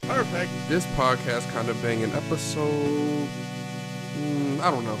matter of fact, this podcast kind of banging episode. I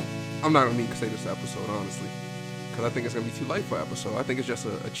don't know. I'm not gonna need to say this episode honestly, because I think it's gonna be too late for episode. I think it's just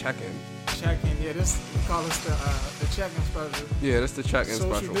a check-in. Check-in, yeah. This we call this the check-in special. Yeah, that's the check-in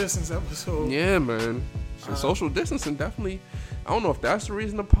special. Social distance episode. Yeah, man. So social distancing definitely. I don't know if that's the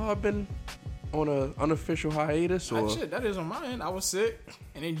reason the pod been on a unofficial hiatus or. Shit, that is on my end. I was sick,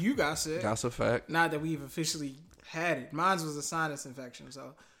 and then you got sick. That's a fact. Not that we've officially had it. Mine was a sinus infection,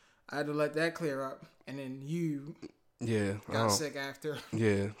 so I had to let that clear up. And then you got sick after.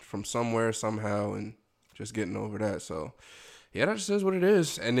 Yeah, from somewhere, somehow, and just getting over that. So, yeah, that just is what it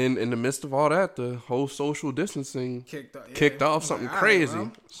is. And then in the midst of all that, the whole social distancing kicked off something crazy.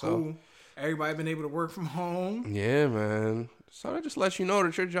 Right, so cool. Everybody been able to work from home. Yeah, man. So that just lets you know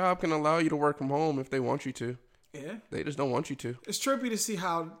that your job can allow you to work from home if they want you to. Yeah. They just don't want you to. It's trippy to see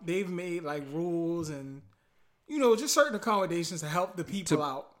how they've made like rules and, just certain accommodations to help the people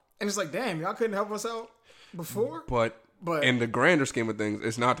out. And it's like, damn, y'all couldn't help us out before? But in the grander scheme of things,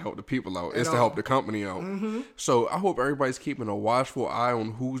 it's not to help the people out. It's to help the company out. Mm-hmm. So I hope everybody's keeping a watchful eye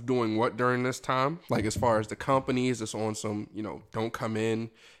on who's doing what during this time. Like as far as the companies that's on some, don't come in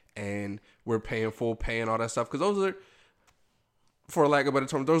and we're paying full pay and all that stuff. Because those are, for lack of a better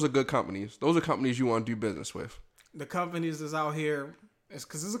term, those are good companies. Those are companies you want to do business with. The companies that's out here, it's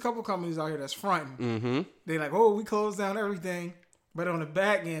because there's a couple companies out here that's fronting. Mm-hmm. They like, oh, we closed down everything. But on the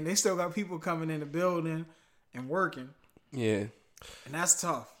back end, they still got people coming in the building and working. Yeah. And that's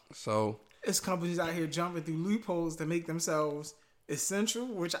tough. So it's companies out here jumping through loopholes to make themselves essential,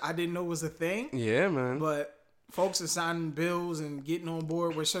 which I didn't know was a thing. Yeah, man. But folks are signing bills and getting on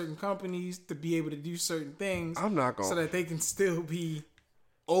board with certain companies to be able to do certain things. I'm not going so that they can still be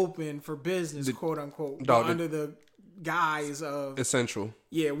open for business, quote unquote, under the guise of essential.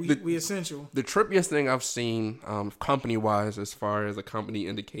 Yeah, we essential. The trippiest thing I've seen, company wise, as far as a company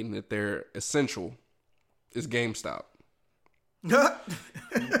indicating that they're essential, is GameStop.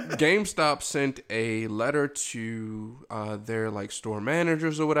 GameStop sent a letter to their store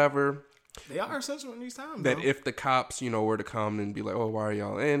managers or whatever. They are essential in these times. That if the cops, were to come and be like, "Oh, why are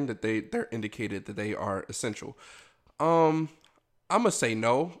y'all in?" That they're indicated that they are essential. I'm gonna say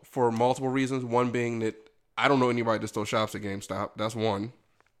no for multiple reasons. One being that I don't know anybody that still shops at GameStop. That's one.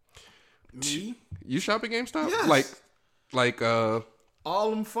 Me? You shop at GameStop? Yes. Like all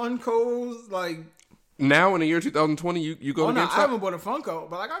them Funkos, like. Now in the year 2020, you go to GameStop? I haven't bought a Funko,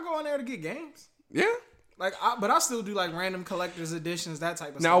 but I go in there to get games. Yeah. But I still do random collector's editions, that type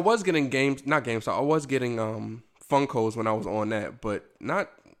of stuff. Now I was getting not GameStop. I was getting Funkos when I was on that, but not.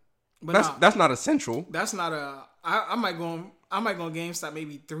 That's not essential. That's not I might go on GameStop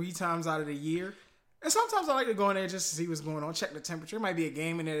maybe 3 times out of the year, and sometimes I like to go in there just to see what's going on, check the temperature. It might be a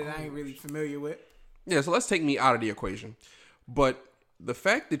game in there that I ain't really familiar with. Yeah, so let's take me out of the equation, but. The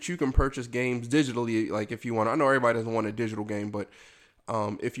fact that you can purchase games digitally, like if you want, I know everybody doesn't want a digital game, but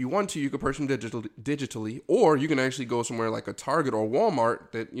if you want to, you can purchase them digitally, or you can actually go somewhere like a Target or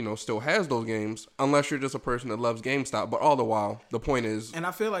Walmart that, still has those games, unless you're just a person that loves GameStop. But all the while, the point is... And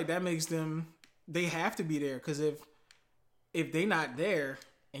I feel like that makes they have to be there, because if they not there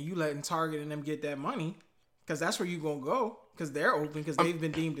and you letting Target and them get that money, because that's where you going to go. Because they're open, because they've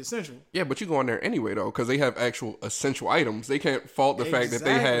been deemed essential. Yeah, but you go in there anyway, though, because they have actual essential items. They can't fault the fact that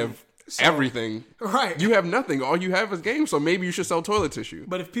they have everything. Right. You have nothing. All you have is games, so maybe you should sell toilet tissue.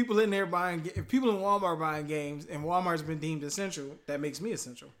 But if people in Walmart buying games, and Walmart's been deemed essential, that makes me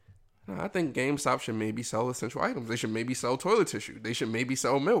essential. I think GameStop should maybe sell essential items. They should maybe sell toilet tissue. They should maybe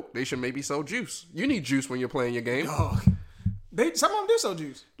sell milk. They should maybe sell juice. You need juice when you're playing your game. Dog. Some of them do sell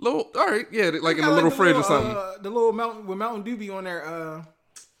juice. All right, yeah, like in a little fridge or something. The little Mountain Dew be on there.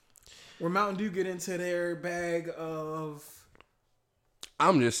 Where Mountain Dew get into their bag of.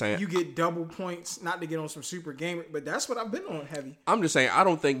 I'm just saying. You get double points, not to get on some super gamer, but that's what I've been on heavy. I'm just saying, I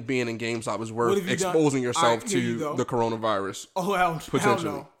don't think being in GameStop is worth exposing yourself to the coronavirus. Oh,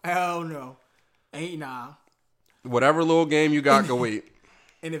 hell no. Ain't nah. Whatever little game you got, go wait.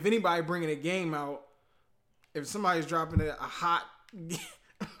 And if anybody bringing a game out, if somebody's dropping a hot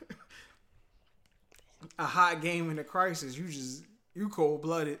game in a crisis, you cold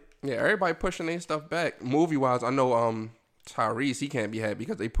blooded. Yeah, everybody pushing their stuff back. Movie wise, I know Tyrese, he can't be happy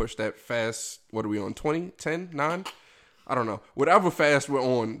because they pushed that Fast. What are we on? 20, 10, 9? I don't know. Whatever Fast we're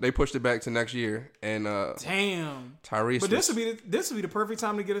on, they pushed it back to next year. And damn, Tyrese. But this would be the perfect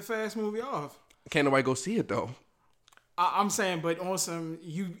time to get a Fast movie off. Can't nobody go see it though. I'm saying, but on some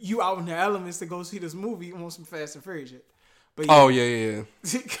you out in the elements to go see this movie on some Fast and Furious shit. But yeah.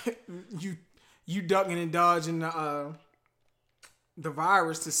 you ducking and dodging the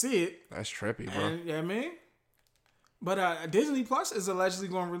virus to see it. That's trippy, bro. And, yeah, man. But Disney Plus is allegedly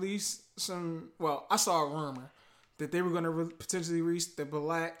going to release some. Well, I saw a rumor that they were going to potentially release the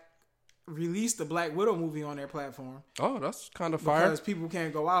Black Widow movie on their platform. Oh, that's kind of fire. Because people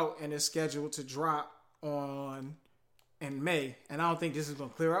can't go out, and it's scheduled to drop in May, and I don't think this is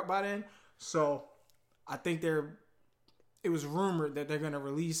going to clear up by then. So I think it was rumored that they're going to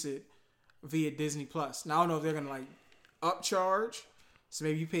release it via Disney Plus. Now I don't know if they're going to like upcharge, so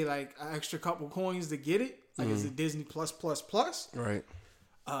maybe you pay like an extra couple coins to get it. Like it's a Disney Plus. Right.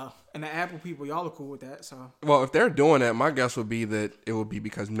 And the Apple people, y'all are cool with that. So well, if they're doing that, my guess would be that it would be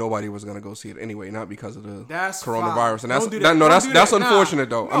because nobody was going to go see it anyway, not because of the coronavirus. Fine. And that's unfortunate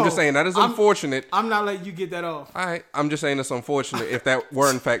though. No, I'm just saying that is unfortunate. I'm not letting you get that off. All right, I'm just saying it's unfortunate if that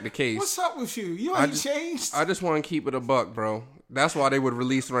were in fact the case. What's up with you? You ain't changed. I just want to keep it a buck, bro. That's why they would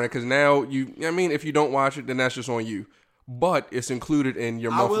release it right, because now if you don't watch it, then that's just on you. But it's included in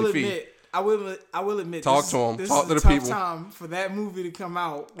your monthly fee. I will admit. Talk to them. This Talk is to the people. Time for that movie to come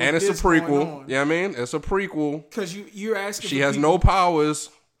out, and it's a prequel. Yeah, I mean, it's a prequel. Because you're asking. She has no powers.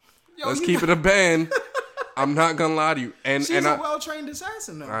 Let's keep it a band. I'm not gonna lie to you. And she's a well-trained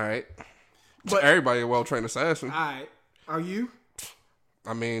assassin, though. All right, but everybody a well-trained assassin. All right, are you?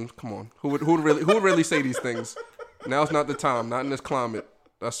 I mean, come on. Who would really say these things? Now's not the time. Not in this climate.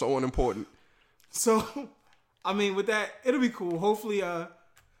 That's so unimportant. So, I mean, with that, it'll be cool. Hopefully,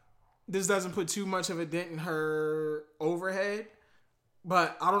 this doesn't put too much of a dent in her overhead,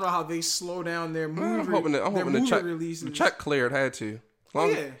 but I don't know how they slow down their movie. I'm hoping the releases. The check cleared. Had to.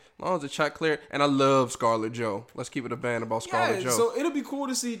 As long as the check cleared, and I love Scarlett Joe. Let's keep it a band about Scarlett Joe. So it'll be cool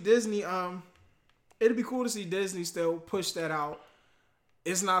to see Disney. It'll be cool to see Disney still push that out.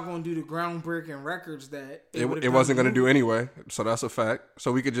 It's not going to do the groundbreaking records that it wasn't going to do anyway. So that's a fact.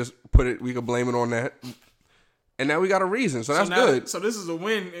 So we could just we could blame it on that. And now we got a reason, so that's good. So this is a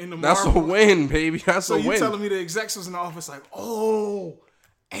win in the Marvel. That's a win, baby. That's a win. So you telling me the execs was in the office like, oh,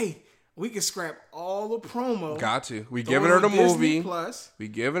 hey, we can scrap all the promo. Got to. We giving her the movie. Plus. We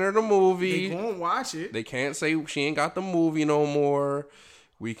giving her the movie. They gonna watch it. They can't say she ain't got the movie no more.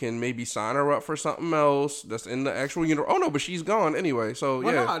 We can maybe sign her up for something else that's in the actual universe. Oh no, but she's gone anyway. So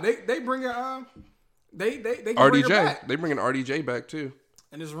yeah. Nah, they bring her. They can RDJ. Bring her back. They bringing RDJ back too.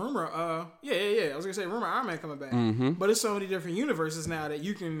 And there's rumor, yeah. I was gonna say rumor Iron Man coming back, but it's so many different universes now that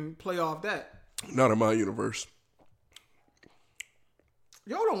you can play off that. Not in my universe.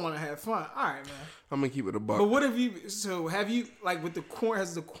 Y'all don't want to have fun, all right, man. I'm gonna keep it a buck. But what have you? So have you like with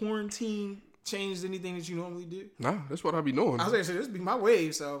has the quarantine changed anything that you normally do? Nah, that's what I be doing. I was gonna say this be my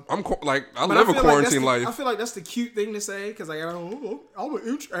wave, so I live a quarantine life. I feel like that's the cute thing to say because like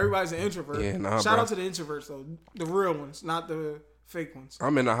everybody's an introvert. Yeah, nah, Shout out to the introverts though, the real ones, not the fake ones.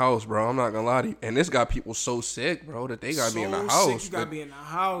 I'm in the house, bro. I'm not gonna lie to you. And this got people so sick, bro, that they gotta be in the house. Sick, you gotta be in the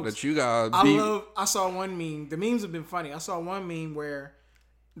house. That you gotta I saw one meme. The memes have been funny. I saw one meme where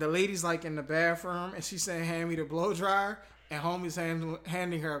the lady's like in the bathroom and she's saying, "Hand me the blow dryer," and homie's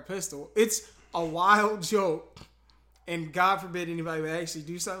handing her a pistol. It's a wild joke, and God forbid anybody would actually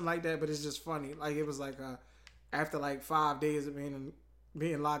do something like that. But it's just funny. Like it was like after like 5 days of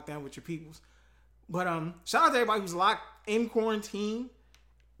being locked down with your peoples. But shout out to everybody who's locked in quarantine.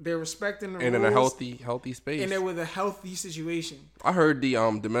 They're respecting the rules. And in a healthy space. And they're with a healthy situation. I heard the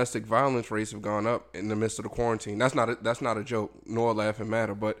domestic violence rates have gone up in the midst of the quarantine. That's not a joke, nor a laughing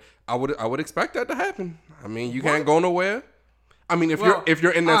matter. But I would expect that to happen. I mean, you can't go nowhere. I mean, if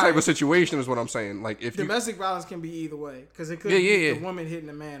you're in that type of situation, is what I'm saying. Like if domestic violence can be either way because it could be the woman hitting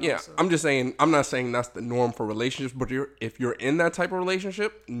the man. Yeah, also. I'm just saying. I'm not saying that's the norm for relationships, but if you're in that type of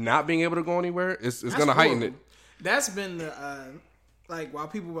relationship, not being able to go anywhere, it's going to heighten it. That's been the like while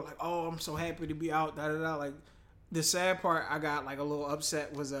people were like, "Oh, I'm so happy to be out." Da da da. Like the sad part, I got like a little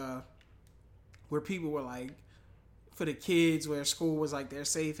upset was where people were like, for the kids, where school was like their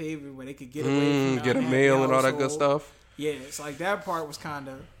safe haven where they could get away from get a meal and all that good stuff. Yeah, it's like that part was kind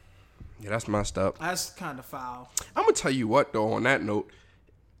of... Yeah, that's messed up. That's kind of foul. I'm going to tell you what, though, on that note,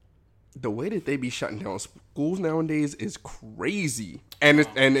 the way that they be shutting down schools nowadays is crazy. And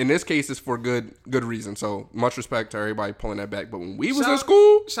in this case, it's for good reason. So, much respect to everybody pulling that back. But when we was in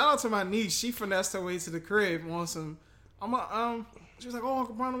school... Shout out to my niece. She finessed her way to the crib on some... she was like, "Oh,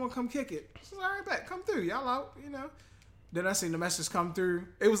 Uncle Brian, I want to come kick it." She was like, "All right, back. Come through. Y'all out, you know." Then I seen the message come through.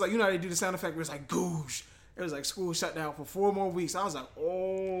 It was like, you know how they do the sound effect where it's like, goosh. It was like school shut down for 4 more weeks. I was like,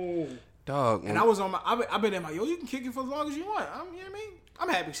 oh. Dog. And I was on my, I've been in my, you can kick it for as long as you want. You know what I mean? I'm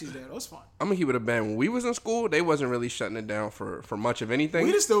happy she's there. That was fun. I'm going to keep it a band. When we was in school, they wasn't really shutting it down for much of anything.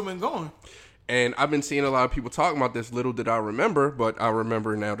 We'd have still been going. And I've been seeing a lot of people talking about this. Little did I remember, but I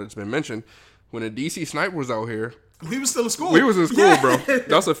remember now that it's been mentioned. When the DC Sniper was out here, We was still in school. We was in school, bro.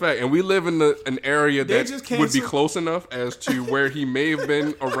 That's a fact. And we live in an area They that just would be canceled- close enough as to where he may have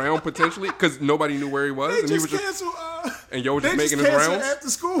been around potentially, because nobody knew where he was, They and he just was just canceled. and yo was They just just making his canceled rounds. after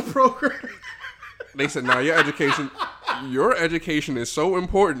school program. They said, "Nah, your education is so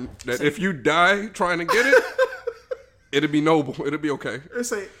important that if you die trying to get it, it'll be noble. It'll be okay." They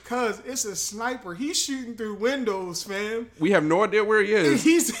say, "Cuz it's a sniper. He's shooting through windows, fam. We have no idea where he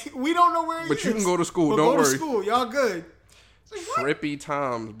is. We don't know where he is. But you can go to school, But don't go worry." to school. Y'all good." It's like, what? Trippy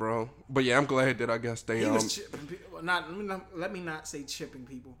times, bro. But yeah, I'm glad that I guess they He was chipping people. Let me not say chipping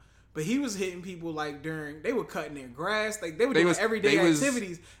people, but he was hitting people like they were cutting their grass, like they were doing everyday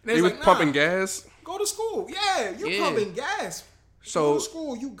activities. And They was like, pumping gas. Go to school. Yeah, you're pumping gas. So go to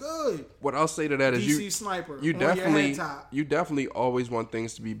school. You good? What I'll say to that is DC sniper. you on your definitely head top. you definitely always want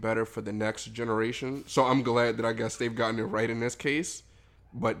things to be better for the next generation. So I'm glad that I guess they've gotten it right in this case.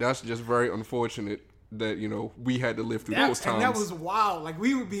 But that's just very unfortunate that, we had to live through those times. And that was wild. Like,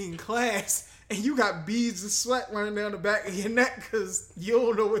 we would be in class, and you got beads of sweat running down the back of your neck because you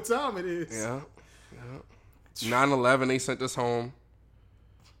don't know what time it is. Yeah. 9/11, they sent us home.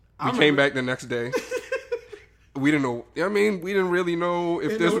 We came back the next day. We didn't know. We didn't really know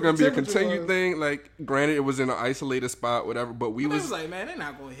if this was going to be a continued thing. Like, granted, it was in an isolated spot, whatever. But it was like, man, they're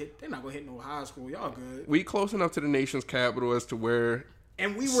not going to hit no high school. Y'all good. We close enough to the nation's capital as to where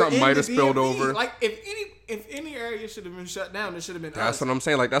and we were something might have spilled over. Like, if any area should have been shut down, it should have been. That's what I'm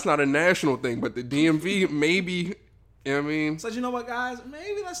saying. Like, that's not a national thing, but the DMV maybe. You know what I mean? So you know what, guys?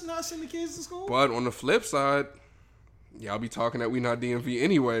 Maybe let's not send the kids to school. But on the flip side, y'all be talking that we not DMV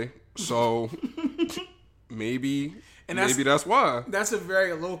anyway. So maybe that's why. That's a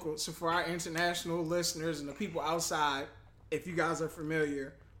very local. So for our international listeners and the people outside, if you guys are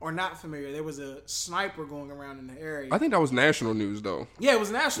familiar or not familiar, there was a sniper going around in the area. I think that was national news, though. Yeah, it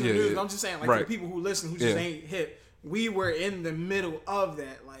was national news. Yeah. But I'm just saying, like, for the people who listen who just ain't hip, we were in the middle of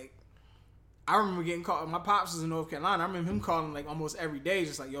that. Like, I remember getting called. My pops was in North Carolina. I remember him calling like almost every day,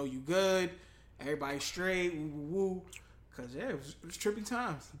 just like, "Yo, you good? Everybody straight? Woo woo woo." Because it was trippy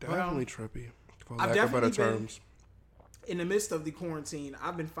times. Definitely trippy. For I've lack of better definitely terms. In the midst of the quarantine,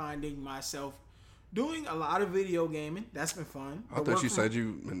 I've been finding myself doing a lot of video gaming. That's been fun. I thought you said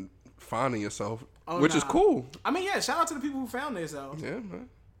you've been finding yourself, Oh, which is cool. I mean, yeah, shout out to the people who found themselves. Yeah, man.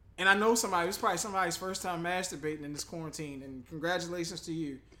 And I know it was probably somebody's first time masturbating in this quarantine, and congratulations to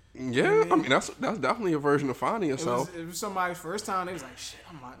you. Yeah, I mean that's definitely a version of finding yourself. It was somebody's first time. They was like, shit,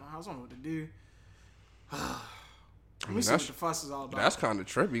 I'm like, I don't know what to do. Let me see what the fuss is all about. That's kind of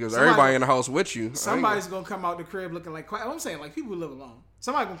trippy because everybody in the house with you. Somebody's going to come out the crib looking like I'm saying, like, people who live alone.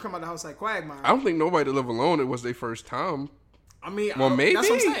 Somebody going to come out the house like Quagmire. I don't think nobody that live alone, it was their first time. I mean, well, maybe. That's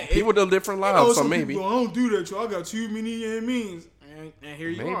what I'm saying. People live different lives, so maybe. People, I don't do that, y'all. I got too many means. And here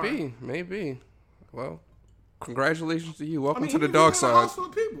you are. Maybe. Well, congratulations to you. Welcome to the dark side. House full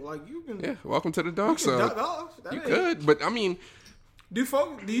of people. Like, you can. Yeah, welcome to the dark side. Duck off. You could, but I mean. Do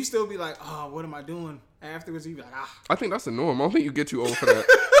you still be like, oh, what am I doing? Afterwards, you be like, ah. I think that's the norm. I don't think you get too old for that.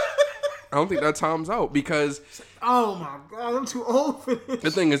 I don't think that time's out because. Oh my God, I'm too old for this.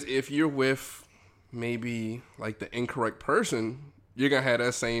 The thing is, if you're with maybe like the incorrect person, you're gonna have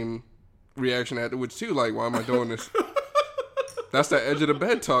that same reaction afterwards too. Like, why am I doing this? That's that edge of the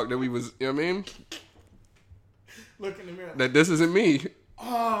bed talk that we was. You know what I mean? Look in the mirror. That this isn't me.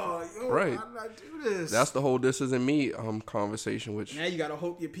 Oh, yo, right. How did I do this? That's the whole "this isn't me" conversation. Which now you gotta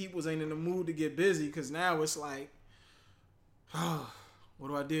hope your peoples ain't in the mood to get busy because now it's like, oh, what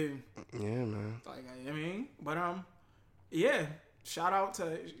do I do? Yeah, man. Like, I mean, but yeah. Shout out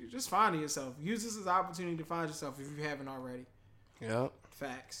to just finding yourself. Use this as an opportunity to find yourself if you haven't already. Yeah.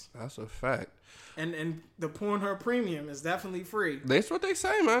 Facts. That's a fact. And the Pornhub Premium is definitely free. That's what they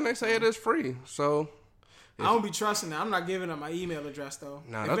say, man. They say it is free. So I don't be trusting that. I'm not giving up my email address though.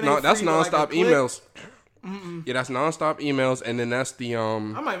 Nah, that's nonstop emails. Yeah, that's nonstop emails, and then that's the I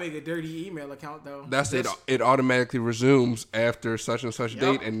might make a dirty email account though. That's it. It automatically resumes after such and such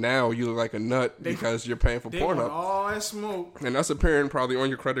date, and now you look like a nut because you're paying for Pornhub. All that smoke, and that's appearing probably on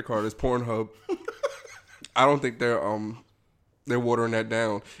your credit card as Pornhub. I don't think they're watering that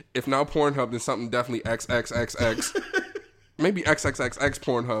down. If not Pornhub, then something definitely XXXX. Maybe XXXX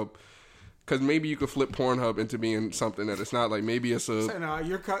Pornhub. Because maybe you could flip Pornhub into being something that it's not. Like maybe it's a. So, no,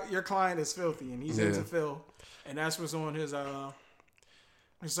 your client is filthy, and he's into Phil, and that's what's on his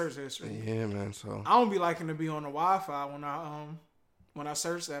search history. Yeah, man. So I don't be liking to be on the Wi-Fi when I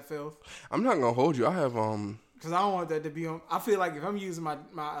search that filth. I'm not gonna hold you. I have because I don't want that to be on. I feel like if I'm using my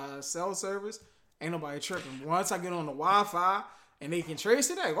cell service, ain't nobody tripping. Once I get on the Wi-Fi and they can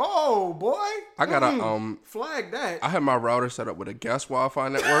trace it, like, oh boy, I gotta flag that. I have my router set up with a guest Wi-Fi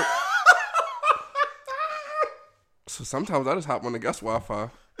network. So sometimes I just hop on the guest Wi-Fi.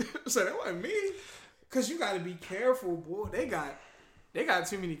 So that wasn't me. Cause you gotta be careful, boy. They got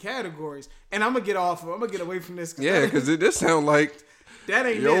too many categories. And I'm gonna get away from this. Yeah, because it just sound like that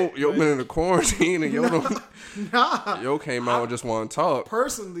ain't yo been in the quarantine and nah. Yo came out and just want to talk.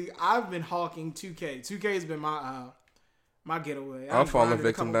 Personally, I've been hawking 2K. 2K has been my getaway. I've fallen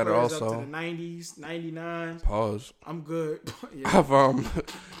victim to that also. Up to the 90s, 99. Pause. I'm good. Yeah.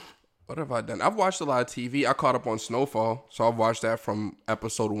 What have I done? I've watched a lot of TV. I caught up on Snowfall, so I've watched that from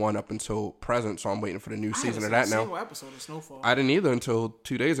episode 1 up until present. So I'm waiting for the new season of that now. I haven't seen a single episode of Snowfall. I didn't either until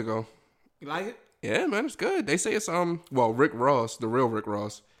 2 days ago. You like it? Yeah, man, it's good. They say it's Rick Ross, the real Rick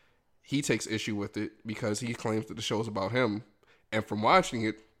Ross, he takes issue with it because he claims that the show's about him. And from watching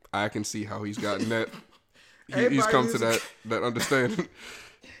it, I can see how he's gotten that. He's come to that understanding.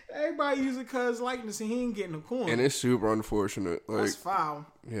 Everybody using Cuz likeness and he ain't getting a coin. And it's super unfortunate. Like, that's foul.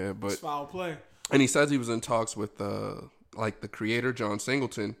 Yeah, but it's foul play. And he says he was in talks with the creator, John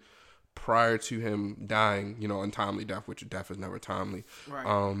Singleton, prior to him dying, untimely death, which death is never timely.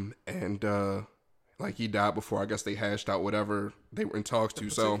 Right. He died before I guess they hashed out whatever they were in talks to.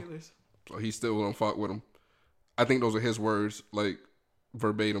 So he still don't fuck with him. I think those are his words, like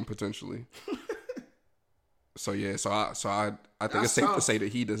verbatim potentially. So yeah, so I think it's safe to say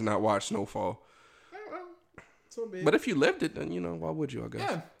that he does not watch Snowfall. So big. But if you lived it, then why would you? I guess.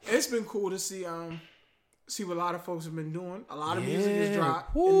 Yeah, it's been cool to see what a lot of folks have been doing. A lot of music has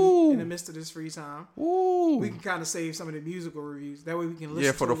dropped in the midst of this free time. Ooh. We can kind of save some of the musical reviews. That way we can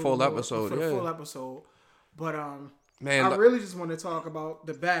listen. For the full episode. For the full episode. But man, I really just want to talk about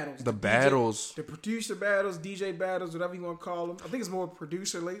the battles. The battles. The producer battles, DJ battles, whatever you want to call them. I think it's more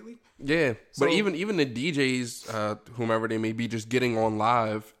producer lately. Yeah. So, but even the DJs, whomever they may be, just getting on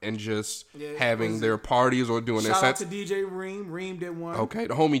live and just having their parties or doing their sets. Shout out to DJ Reem. Reem did one. Okay.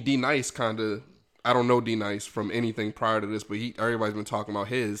 The homie D Nice kind of... I don't know D Nice from anything prior to this, but everybody's been talking about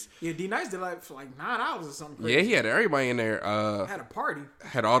his. Yeah, D Nice did for 9 hours or something crazy. Yeah, he had everybody in there. Had a party.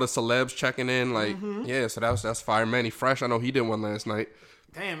 Had all the celebs checking in. Yeah, so that's fire. Manny Fresh, I know he did one last night.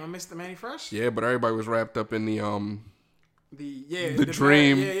 Damn, I missed the Manny Fresh. Yeah, but everybody was wrapped up in the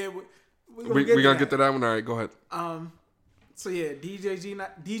dream. Yeah. We're gonna get to that one. All right, go ahead. So yeah,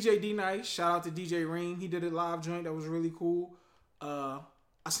 DJ D Nice. Shout out to DJ Reem. He did a live joint that was really cool.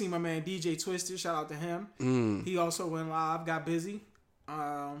 I seen my man DJ Twisted. Shout out to him. He also went live, got busy.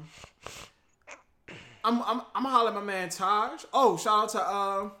 I'm gonna holler at my man Taj. Oh, shout out to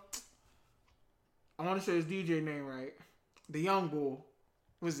I want to say his DJ name right. The young boy.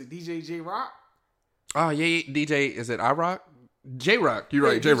 Was it DJ J Rock? Oh yeah, DJ. Is it I Rock? J Rock. You're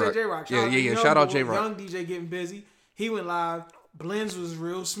right, J Rock. J Rock. Yeah. Shout out J Rock. Young DJ getting busy. He went live. Blends was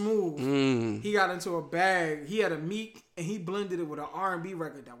real smooth. He got into a bag. He had a Meek and he blended it with an R&B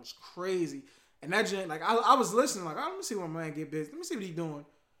record that was crazy. And that joint, I was listening, let me see what my man get busy. Let me see what he's doing.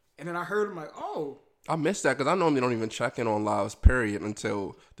 And then I heard him oh. I missed that because I normally don't even check in on lives, period,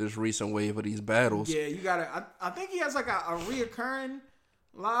 until this recent wave of these battles. Yeah, you gotta. I think he has a reoccurring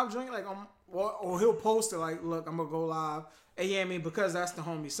live joint, or he'll post it look, I'm gonna go live. And yeah, I mean, because that's the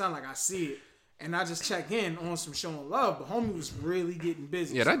homie's son, I see it. And I just check in on some showing love. But homie was really getting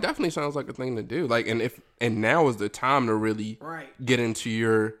busy. Yeah, that definitely sounds like a thing to do. And now is the time to really get into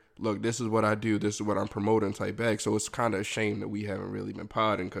your look. This is what I do. This is what I'm promoting type bag. So it's kind of a shame that we haven't really been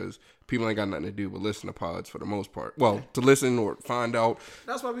podding because people ain't got nothing to do but listen to pods for the most part. Well, to listen or find out.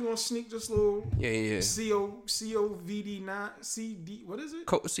 That's why we gonna sneak this little COVID-9 CD. What is it?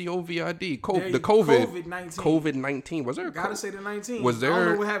 COVID. The COVID-19. COVID-19. Was there? Gotta say the 19. Was there? I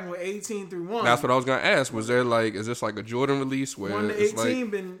don't know what happened with 18 through 1. That's what I was gonna ask. Was there is this like a Jordan release where 1 to 18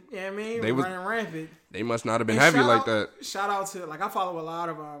 been? Yeah, I mean, they running rampant. They must not have been heavy like that. Shout out to I follow a lot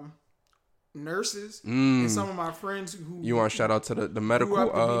of nurses and some of my friends who you want to shout out to the medical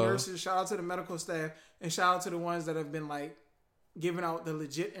nurses. Shout out to the medical staff and shout out to the ones that have been giving out the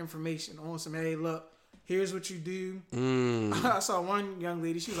legit information on some. Hey, look, here's what you do. I saw one young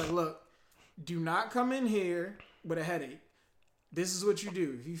lady. She was like, "Look, do not come in here with a headache. This is what you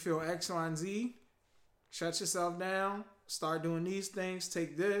do. If you feel X, Y, and Z, shut yourself down. Start doing these things.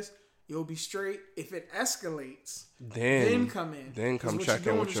 Take this." You'll be straight. If it escalates, then come in. Then come check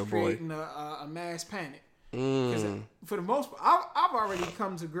in with your boy. Creating a mass panic. For the most part, I've already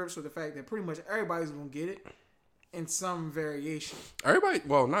come to grips with the fact that pretty much everybody's gonna get it in some variation. Everybody,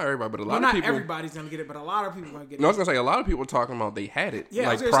 well, not everybody, but a lot of people. Not everybody's gonna get it, but a lot of people are gonna get it. No, I was gonna say a lot of people talking about they had it.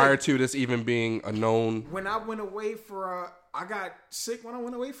 Yeah, prior to this even being a known. When I went away I got sick when I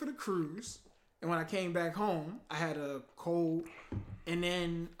went away for the cruise. And when I came back home, I had a cold. And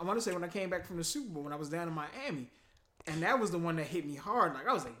then I want to say when I came back from the Super Bowl, when I was down in Miami, and that was the one that hit me hard.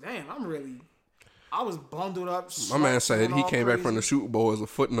 I was like, damn, I'm really I was bundled up. My man said he came back from the Super Bowl as a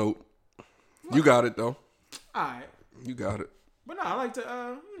footnote. What? You got it though. All right. You got it. But no, I like to,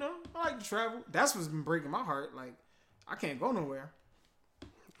 I like to travel. That's what's been breaking my heart. Like, I can't go nowhere.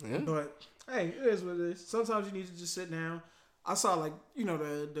 Yeah. But hey, it is what it is. Sometimes you need to just sit down. I saw like,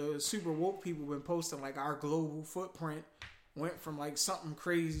 the super woke people been posting like our global footprint went from like something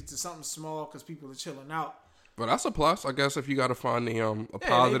crazy to something small because people are chilling out. But that's a plus, I guess, if you got to find the a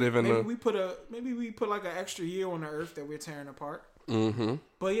positive in the. Maybe we put like an extra year on the earth that we're tearing apart. Mm-hmm.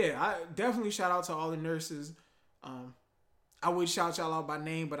 But yeah, I definitely shout out to all the nurses. I would shout y'all out by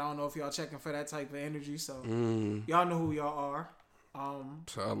name, but I don't know if y'all checking for that type of energy. So y'all know who y'all are.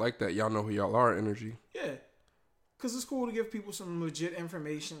 So I like that. Y'all know who y'all are. Energy. Yeah, because it's cool to give people some legit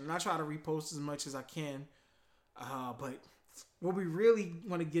information, and I try to repost as much as I can. But what we really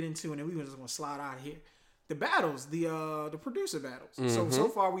want to get into, and then we just want to slide out of here, the battles, the producer battles. Mm-hmm. So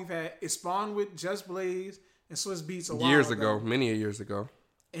far we've had it spawned with Just Blaze and Swizz Beatz a while years ago, many years ago,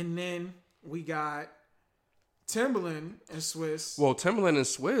 and then we got Timbaland and Swizz. Well, Timbaland and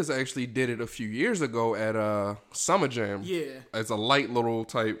Swizz actually did it a few years ago at Summer Jam. Yeah. As a light little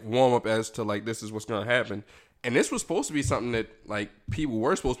type warm up as to like this is what's gonna happen. And this was supposed to be something that like people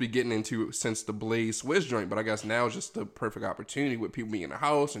were supposed to be getting into since the Blaze Swizz joint, but I guess now it's just the perfect opportunity with people being in the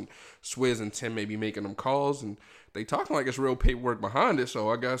house and Swizz and Tim maybe making them calls and they talking like it's real paperwork behind it,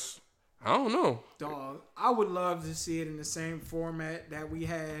 so I guess I don't know. Dog, I would love to see it in the same format that we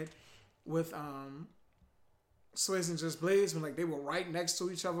had with Swizz and Just Blaze, when like they were right next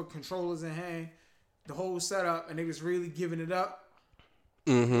to each other, controllers in hand, the whole setup, and they was really giving it up.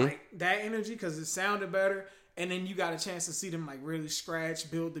 Mm-hmm. Like that energy, because it sounded better, and then you got a chance to see them like really scratch,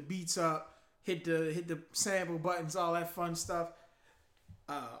 build the beats up, hit the sample buttons, all that fun stuff.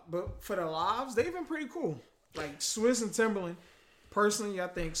 But for the lives, they've been pretty cool. Like Swizz and Timbaland, personally, I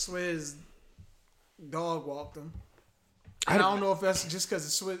think Swizz dog walked them. And I don't know if that's just because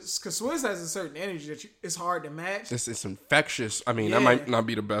Swizz has a certain energy that it's hard to match. It's infectious. I mean, that might not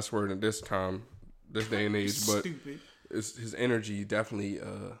be the best word in this day and age, but stupid. His energy definitely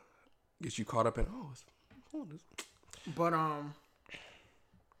gets you caught up in. But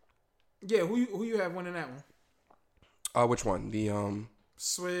yeah, who you have winning that one? Which one? The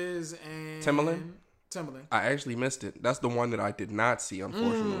Swizz and Timbaland. I actually missed it. That's the one that I did not see,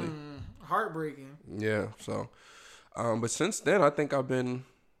 unfortunately. Heartbreaking. Yeah. So. But since then, I think I've been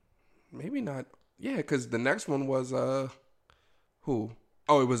maybe not. Yeah, because the next one was who?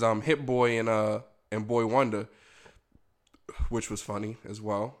 Oh, it was Hit Boy and Boy Wonder, which was funny as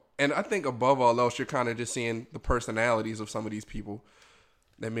well. And I think above all else, you're kind of just seeing the personalities of some of these people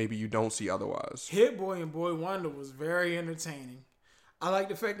that maybe you don't see otherwise. Hit Boy and Boy Wonder was very entertaining. I like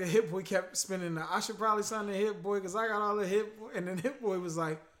the fact that Hit Boy kept spinning the I should probably sign the Hit Boy because I got all the Hit Boy, and then Hit Boy was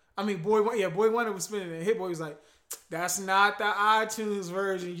like, Boy Wonder was spinning it, and Hit Boy was like, that's not the iTunes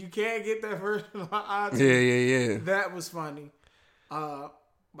version. You can't get that version on iTunes. Yeah. That was funny. But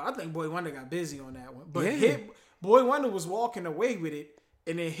I think Boy Wonder got busy on that one. But Boy Wonder was walking away with it,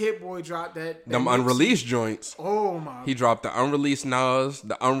 and then Hit Boy dropped that them unreleased joints. Oh my! He dropped the unreleased Nas,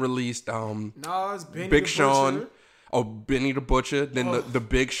 the unreleased Nas, Benny Big the Sean. Butcher. Oh, Benny the Butcher. Then the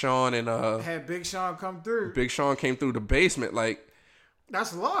Big Sean and had Big Sean come through. Big Sean came through the basement like.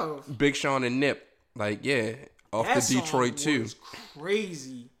 That's love. Big Sean and Nip, like off that the Detroit too. Was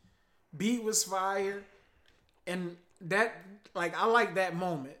crazy. Beat was fire, and that I like that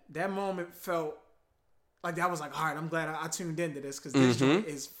moment. That moment felt like I was like, all right, I'm glad I tuned into this because this joint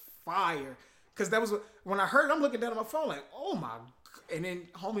is fire. Because that was when I heard. I'm looking down at my phone like, oh my, and then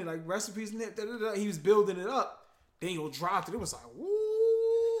homie like recipes Nip. He was building it up. Then he'll drop it. It was like, woo,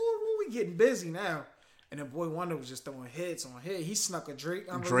 we getting busy now. And then Boy Wonder was just throwing hits on hits. He snuck a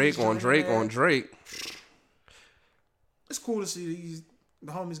Drake on Drake. It's cool to see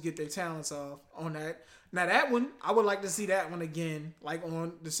the homies get their talents off on that. Now that one, I would like to see that one again, like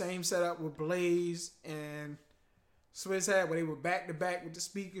on the same setup with Blaze and Swizz had, where they were back to back with the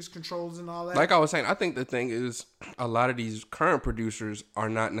speakers, controls, and all that. Like I was saying, I think the thing is a lot of these current producers are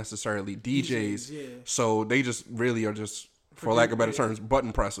not necessarily DJs, so they just really are just, for lack of better terms,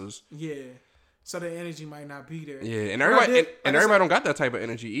 button pressers. Yeah. So the energy might not be there. Yeah, and everybody everybody don't got that type of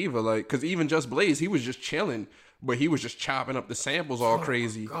energy either. Like, because even Just Blaze, he was just chilling, but he was just chopping up the samples all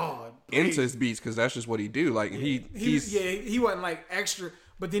crazy into his beats because that's just what he do. Like he wasn't like extra,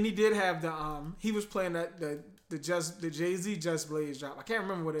 but then he did have the he was playing the Jay-Z Just Blaze drop. I can't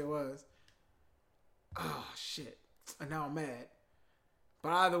remember what it was. Oh shit! And now I'm mad.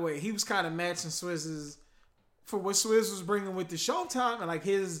 But either way, he was kind of matching Swizz's for what Swizz was bringing with the Showtime and like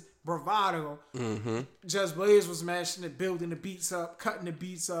his bravado. Mm-hmm. Just Blaze was matching it, building the beats up, cutting the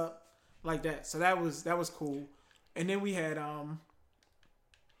beats up. like that. So that was cool. And then we had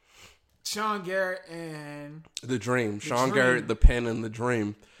Sean Garrett and The Dream. Sean Garrett, The Pen, and The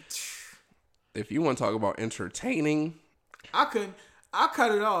Dream. If you want to talk about entertaining, I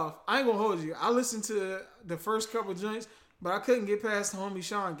cut it off. I ain't gonna hold you. I listened to the first couple joints, but I couldn't get past the homie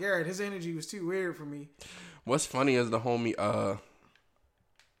Sean Garrett. His energy was too weird for me. What's funny is the homie, I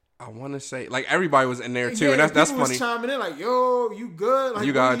want to say, like, everybody was in there too, yeah, and that's funny. Was chiming in like, "Yo, you good? Like,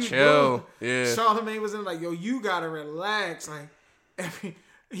 you gotta chill." Doing? Yeah. Charlamagne was in like, "Yo, you gotta relax." Like,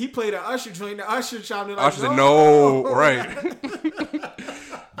 he played an Usher joint. The Usher chimed in like, Usher said, "No, right."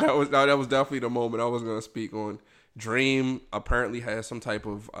 That was definitely the moment I was gonna speak on. Dream apparently has some type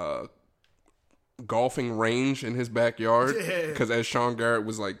of golfing range in his backyard because as Sean Garrett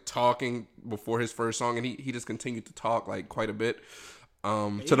was like talking before his first song, and he just continued to talk like quite a bit.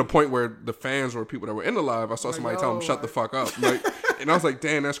 To the point where the fans or people that were in the live, I saw somebody tell him, "Shut the fuck up." Like, and I was like,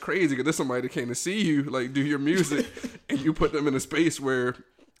 damn, that's crazy, because there's somebody that came to see you, like, do your music, and you put them in a space where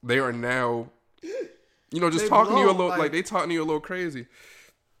they are now, just talking to you a little, like they talking to you a little crazy.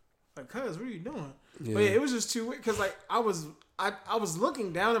 Like, cuz, what are you doing? Yeah. But yeah, it was just too weird, because like I was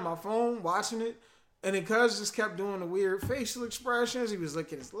looking down at my phone watching it, and then cuz just kept doing the weird facial expressions. He was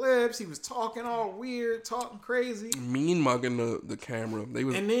licking his lips. He was talking all weird, talking crazy, mean mugging the camera.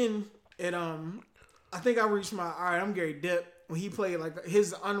 And then it I think I reached my all right, I'm Gary Dip when he played like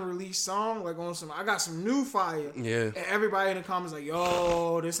his unreleased song, like on some I got some new fire. Yeah. And everybody in the comments like,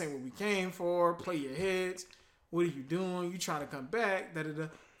 "Yo, this ain't what we came for. Play your hits. What are you doing? You trying to come back?" Da da da.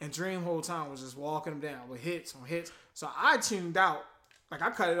 And Dream whole time was just walking him down with hits on hits. So I tuned out. Like,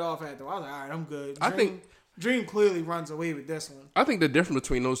 I cut it off after. I was like, all right, I'm good. I think Dream clearly runs away with this one. I think the difference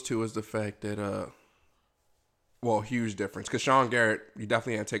between those two is the fact that, huge difference. Because Sean Garrett, you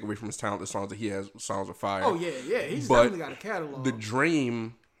definitely can't take away from his talent. The songs that he has, songs are fire. Oh, yeah. He's definitely got a catalog. The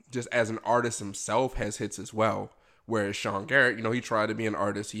Dream, just as an artist himself, has hits as well. Whereas Sean Garrett, he tried to be an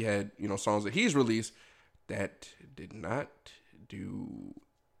artist. He had, songs that he's released that did not do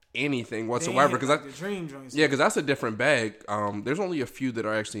anything whatsoever, because because that's a different bag. There's only a few that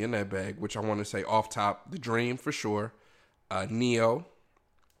are actually in that bag, which I want to say off top: The Dream for sure, Neo.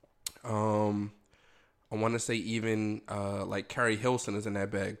 I want to say even like Carrie Hilson is in that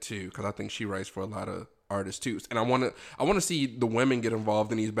bag too, because I think she writes for a lot of artists too. And I want to see the women get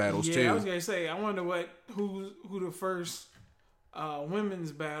involved in these battles too. Yeah, I was gonna say, I wonder who the first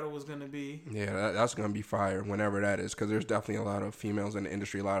women's battle was going to be. Yeah, that's going to be fire whenever that is, because there's definitely a lot of females in the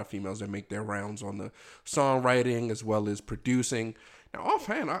industry, a lot of females that make their rounds on the songwriting as well as producing. Now,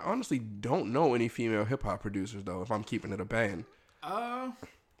 offhand, I honestly don't know any female hip-hop producers, though, if I'm keeping it a band. Well,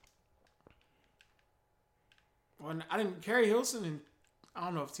 I didn't... Carrie Hilson, and I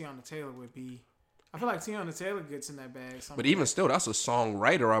don't know if Tiana Taylor would be... I feel like Tiana Taylor gets in that bag. But even still, that's a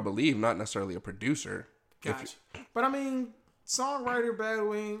songwriter, I believe, not necessarily a producer. Gotcha. But, I mean... Songwriter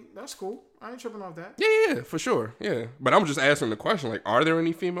battling, that's cool. I ain't tripping off that. Yeah, for sure. Yeah. But I'm just asking the question, like, are there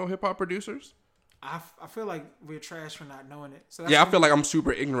any female hip-hop producers? I feel like we're trash for not knowing it. So I feel like I'm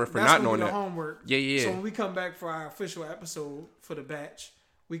super ignorant for not knowing that. Homework. Yeah. So when we come back for our official episode for the batch,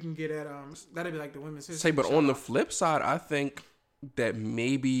 we can get at, that'd be like the women's history. Say, but on the flip side, I think that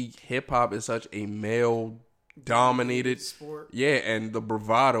maybe hip-hop is such a male-dominated sport. Yeah, and the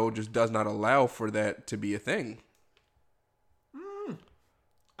bravado just does not allow for that to be a thing.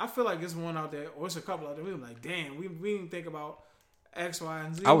 I feel like there's one out there, or it's a couple out there. We were like, damn, we didn't think about X, Y,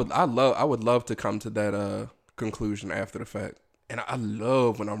 and Z. I would love to come to that conclusion after the fact, and I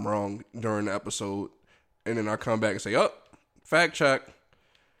love when I'm wrong during the episode, and then I come back and say, "Oh, fact check.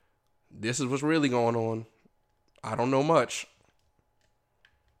 This is what's really going on. I don't know much."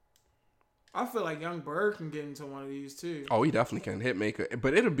 I feel like Young Bird can get into one of these too. Oh, he definitely can. Hitmaker,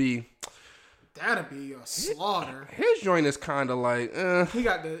 but it'll be. That'd be a slaughter. His joint is kind of like he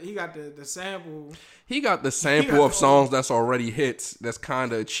got the sample. He got the sample of songs that's already hits. That's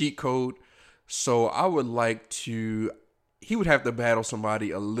kind of a cheat code. So I would like to. He would have to battle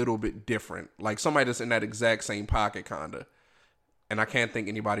somebody a little bit different, like somebody that's in that exact same pocket, kinda. And I can't think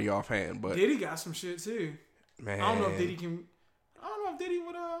anybody offhand, but Diddy got some shit too. Man, I don't know if Diddy can. I don't know if Diddy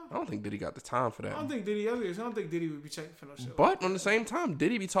would. I don't think Diddy got the time for that. I don't think Diddy would be checking for no shit. But on the same time,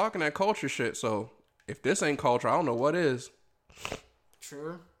 Diddy be talking that culture shit. So if this ain't culture, I don't know what is.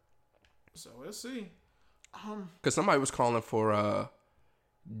 Sure. So let's see. Because somebody was calling for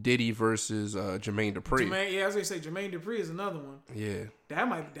Diddy versus Jermaine Dupri. I was gonna say Jermaine Dupri is another one. Yeah.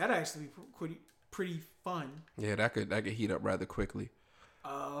 That actually be pretty fun. Yeah, that could heat up rather quickly.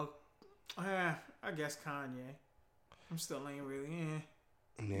 I guess Kanye. I'm still ain't really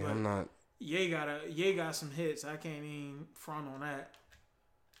Yeah, I'm not. Ye got some hits. I can't even front on that.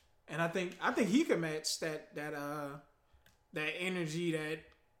 And I think he could match that energy, that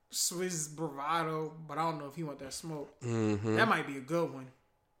Swizz bravado, but I don't know if he want that smoke. Mm-hmm. That might be a good one.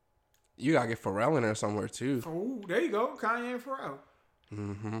 You gotta get Pharrell in there somewhere too. Oh, there you go, Kanye and Pharrell.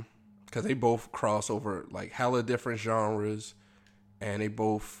 Mm-hmm. Because they both cross over like hella different genres, and they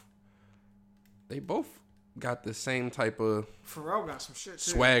both got the same type of Pharrell got some shit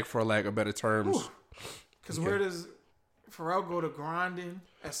too. Swag, for lack of better terms. Because where does Pharrell go to grinding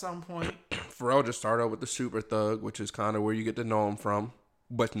at some point? Pharrell just started out with the Super Thug, which is kind of where you get to know him from,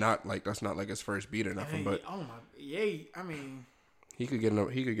 but not like that's not like his first beat or nothing. But I mean, he could get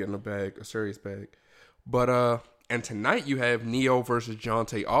in a bag, a serious bag. But and tonight you have Neo versus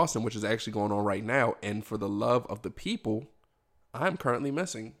Jonte Austin, which is actually going on right now. And for the love of the people, I'm currently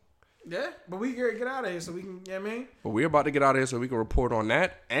missing. Yeah, but we get out of here so we can, you know what I mean? But we're about to get out of here so we can report on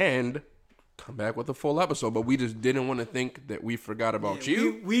that and come back with a full episode. But we just didn't want to think that we forgot about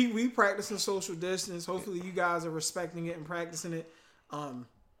you. We practicing social distance. Hopefully you guys are respecting it and practicing it.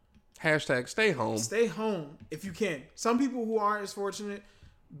 Hashtag stay home. Stay home if you can. Some people who aren't as fortunate,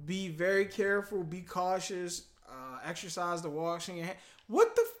 be very careful, be cautious, exercise the washing your hands.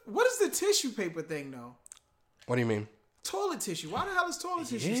 What is the tissue paper thing though? What do you mean? Toilet tissue. Why the hell is toilet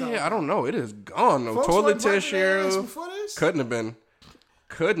tissue? Yeah, I don't know. It is gone. No toilet tissue. Couldn't have been.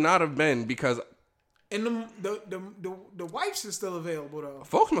 Could not have been because. And the wipes are still available though.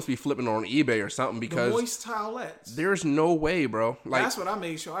 Folks must be flipping on eBay or something because the moist towelettes. There's no way, bro. Like that's what I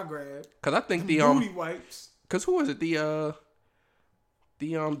made sure I grabbed. Because I think the booty wipes. Because who was it?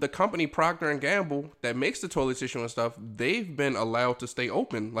 The company Procter & Gamble that makes the toilet tissue and stuff, they've been allowed to stay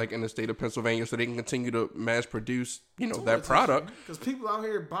open, like in the state of Pennsylvania, so they can continue to mass produce, that product. Because people out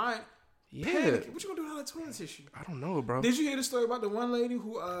here buying. Yeah. Panicking. What you gonna do with all that toilet tissue? I don't know, bro. Did you hear the story about the one lady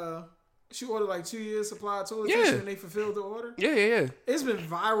who she ordered like 2 years supply of toilet tissue and they fulfilled the order? Yeah. It's been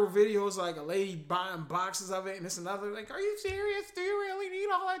viral videos like a lady buying boxes of it and this and another. Like, are you serious? Do you really need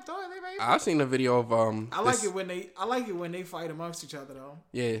all that toilet paper? I've seen a video of I like it when they fight amongst each other though.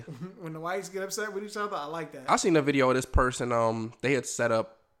 Yeah. When the whites get upset with each other, I like that. I seen a video of this person. They had set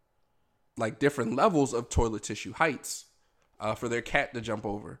up like different levels of toilet tissue heights for their cat to jump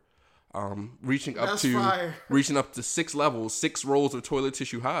over. Reaching up to 6 levels, 6 rolls of toilet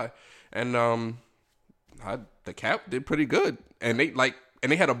tissue high. And the cat did pretty good, and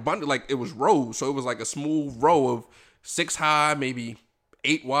they had a bundle, like it was rows, so it was like a smooth row of 6 high, maybe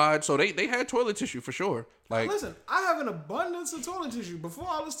 8 wide. So they had toilet tissue for sure. Like, now listen, I have an abundance of toilet tissue before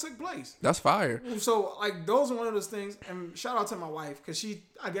all this took place. That's fire. So like those are one of those things. And shout out to my wife because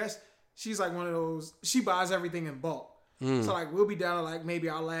I guess she's like one of those. She buys everything in bulk. So like we'll be down to like maybe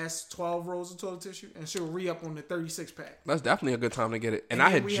our last 12 rolls of toilet tissue, and she'll re-up on the 36 pack. That's definitely a good time to get it. And I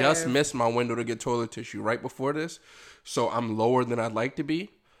had just missed my window to get toilet tissue right before this, so I'm lower than I'd like to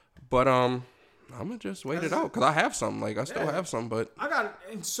be. But I'm gonna just wait it out because I have some. Like I still have some, but I got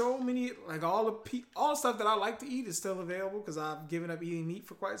and so many like all the stuff that I like to eat is still available because I've given up eating meat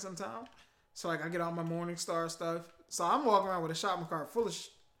for quite some time. So like I get all my Morningstar stuff. So I'm walking around with a shopping cart full of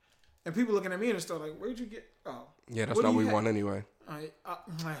and people looking at me in the store like, where'd you get? Oh. Yeah, that's not what we want anyway. You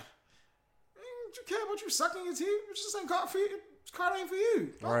care about you sucking your teeth? It's just ain't card for you. Card ain't for you.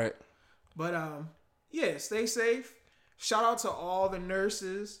 All right. But stay safe. Shout out to all the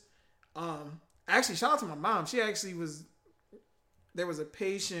nurses. Actually, shout out to my mom. She actually there was a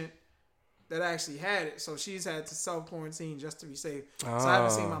patient that actually had it, so she's had to self-quarantine just to be safe. So I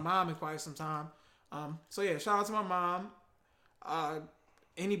haven't seen my mom in quite some time. Shout out to my mom.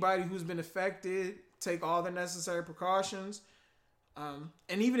 Anybody who's been affected, take all the necessary precautions.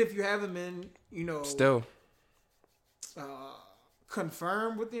 And even if you haven't been, still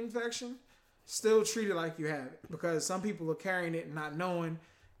confirmed with the infection, still treat it like you have it. Because some people are carrying it and not knowing,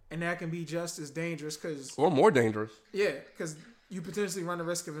 and that can be just as dangerous. Or more dangerous. Yeah, because you potentially run the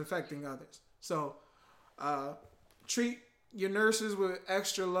risk of infecting others. So treat your nurses with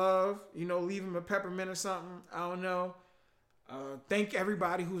extra love. Leave them a peppermint or something. I don't know. Thank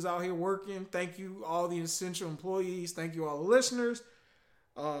everybody who's out here working. Thank you, all the essential employees. Thank you, all the listeners.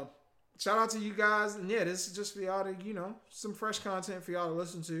 Shout out to you guys. And yeah, this is just for y'all to, some fresh content for y'all to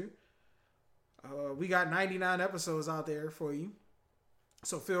listen to. We got 99 episodes out there for you.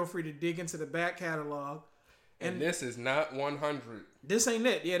 So feel free to dig into the back catalog. And this is not 100. This ain't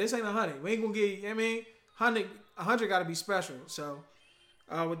it. Yeah, this ain't 100. We ain't going to get, 100 got to be special. So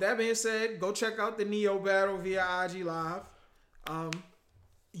with that being said, go check out the Neo battle via IG Live.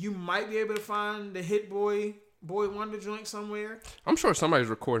 You might be able to find the Hit Boy Wonder joint somewhere. I'm sure somebody's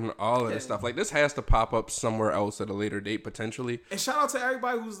recording all of this stuff. Like, this has to pop up somewhere else at a later date, potentially. And shout out to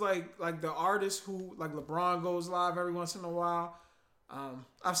everybody who's like the artists who, like LeBron goes live every once in a while.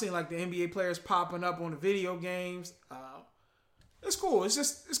 I've seen like the NBA players popping up on the video games. It's cool.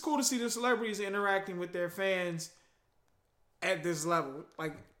 It's cool to see the celebrities interacting with their fans at this level.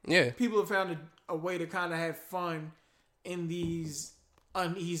 Like, people have found a way to kind of have fun in these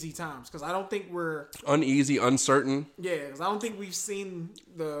uneasy times, because I don't think we're uneasy, uncertain. Yeah, because I don't think we've seen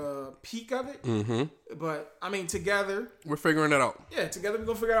the peak of it. Mm-hmm. But I mean, together we're figuring it out. Yeah, together we're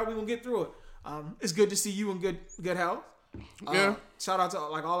gonna figure it out. We're gonna get through it. It's good to see you in good health. Shout out to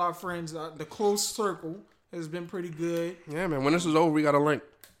like all our friends. The close circle has been pretty good. Yeah, man. When this is over, we got a link.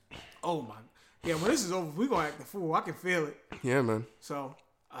 Oh my. Yeah, when this is over, we gonna act the fool. I can feel it. Yeah, man. So,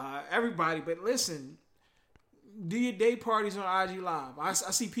 everybody, but listen. Do your day parties on IG Live. I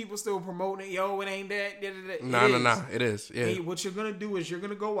see people still promoting it. Yo, it ain't that. Nah. It is. Yeah. Hey, what you're going to do is you're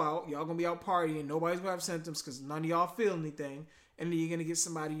going to go out. Y'all going to be out partying. Nobody's going to have symptoms because none of y'all feel anything. And then you're going to get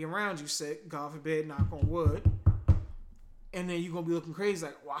somebody around you sick. God forbid, knock on wood. And then you're going to be looking crazy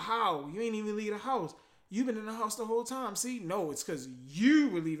like, wow, you ain't even leave the house. You've been in the house the whole time. See? No, it's because you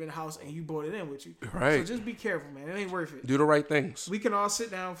were leaving the house and you brought it in with you. Right. So just be careful, man. It ain't worth it. Do the right things. We can all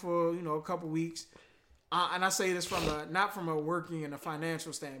sit down for, a couple weeks. And I say this not from a working and a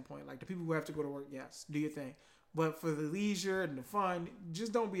financial standpoint. Like the people who have to go to work, yes, do your thing. But for the leisure and the fun,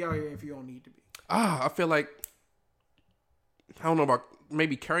 just don't be out here if you don't need to be. I feel like, I don't know about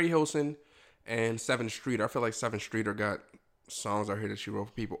maybe Carrie Hilson and Seven Streeter. I feel like Seven Streeter got songs out here that she wrote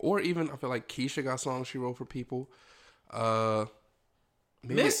for people. Or even, I feel like Keisha got songs she wrote for people.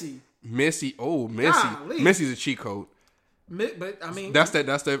 Missy. Oh, Missy. Golly. Missy's a cheat code. But I mean, that's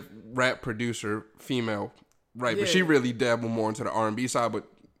that rap producer female, right? Yeah. But she really dabbled more into the R&B side, but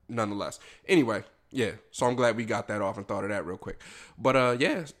nonetheless. Anyway, yeah. So I'm glad we got that off and thought of that real quick. But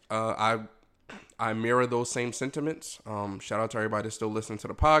I mirror those same sentiments. Shout out to everybody that's still listening to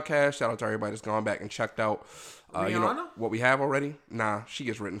the podcast. Shout out to everybody that's gone back and checked out, what we have already. Nah, she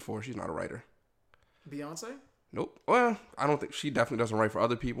gets written for. She's not a writer. Beyonce? Nope. Well, I don't think she definitely doesn't write for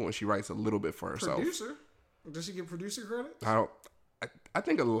other people, and she writes a little bit for herself. Producer? Does she get producer credits? I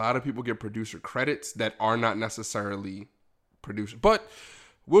think a lot of people get producer credits that are not necessarily producers. But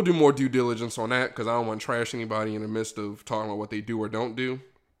we'll do more due diligence on that because I don't want to trash anybody in the midst of talking about what they do or don't do.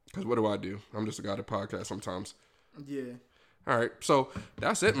 Because what do? I'm just a guy that podcast sometimes. Yeah. All right. So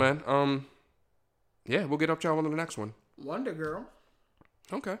that's it, man. Yeah, we'll get up to y'all on the next one. Wonder Girl.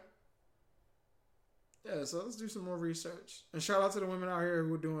 Okay. Yeah, so let's do some more research. And shout out to the women out here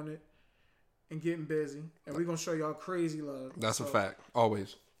who are doing it and getting busy. And we're going to show y'all crazy love. That's a fact.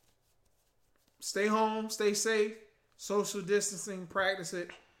 Always. Stay home. Stay safe. Social distancing. Practice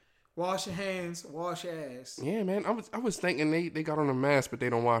it. Wash your hands. Wash your ass. Yeah, man. I was thinking they got on a mask, but they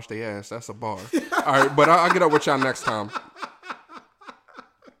don't wash their ass. That's a bar. All right, but I'll get up with y'all next time.